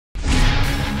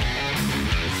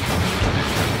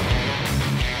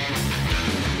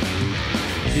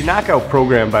The knockout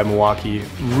program by Milwaukee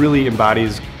really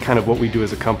embodies kind of what we do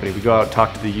as a company. We go out and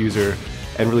talk to the user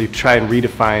and really try and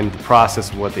redefine the process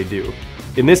of what they do.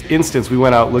 In this instance, we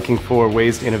went out looking for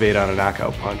ways to innovate on a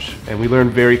knockout punch, and we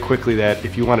learned very quickly that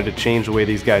if you wanted to change the way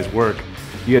these guys work,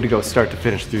 you had to go start to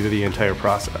finish through the entire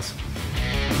process.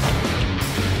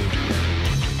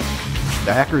 The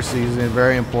accuracy is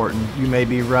very important. You may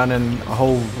be running a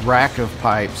whole rack of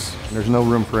pipes. There's no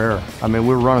room for error. I mean,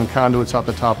 we're running conduits out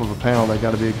the top of a panel. They got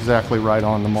to be exactly right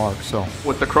on the mark. So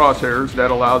with the crosshairs,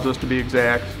 that allows us to be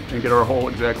exact and get our hole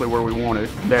exactly where we want it.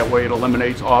 That way it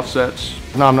eliminates offsets.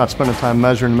 now I'm not spending time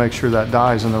measuring to make sure that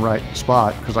die is in the right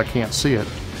spot because I can't see it.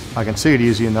 I can see it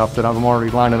easy enough that I'm already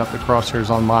lining up the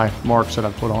crosshairs on my marks that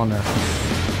I put on there.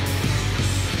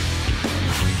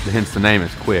 Hence the name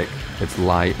is quick. It's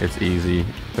light, it's easy,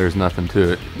 there's nothing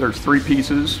to it. There's 3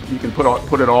 pieces. You can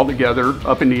put it all together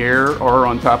up in the air or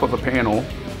on top of a panel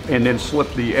and then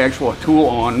slip the actual tool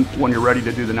on when you're ready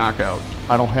to do the knockout.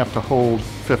 I don't have to hold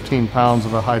 15 pounds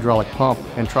of a hydraulic pump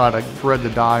and try to thread the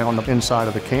die on the inside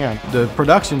of the can. The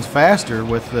production's faster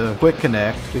with the quick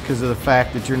connect because of the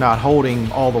fact that you're not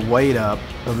holding all the weight up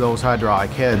of those hydraulic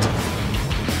heads.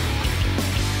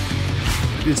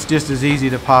 It's just as easy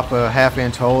to pop a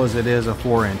 1/2-inch hole as it is a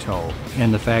 4-inch hole.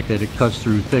 And the fact that it cuts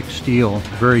through thick steel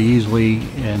very easily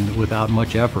and without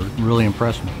much effort really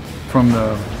impressed me. From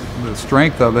the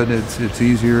strength of it, it's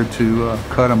easier to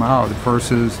cut them out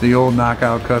versus the old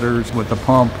knockout cutters with the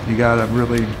pump. You got to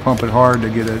really pump it hard to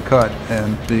get it cut,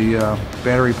 and the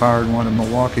battery-powered one in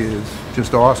Milwaukee is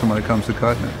just awesome when it comes to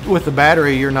cutting it. With the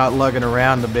battery, you're not lugging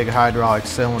around the big hydraulic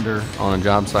cylinder. On a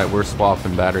job site, we're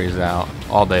swapping batteries out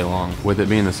all day long. With it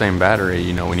being the same battery,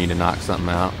 you know, we need to knock something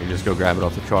out, you just go grab it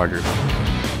off the charger.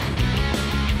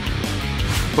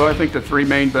 Well, I think the 3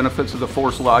 main benefits of the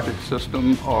force logic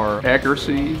system are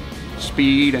accuracy,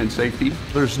 speed, and safety.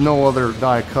 There's no other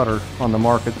die cutter on the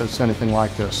market that's anything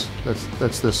like this.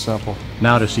 That's this simple.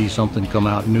 Now to see something come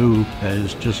out new that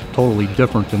is just totally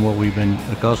different than what we've been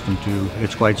accustomed to,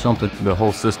 it's quite something. The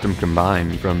whole system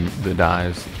combined, from the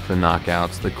dies, the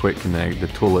knockouts, the quick connect, the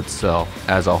tool itself,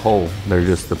 as a whole, they're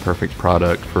just the perfect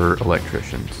product for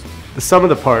electricians. The sum of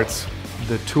the parts,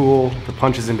 the tool, the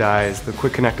punches and dies, the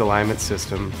quick connect alignment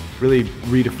system really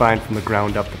redefined from the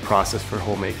ground up the process for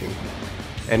hole making.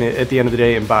 And at the end of the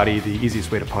day, embody the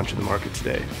easiest way to punch in the market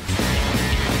today.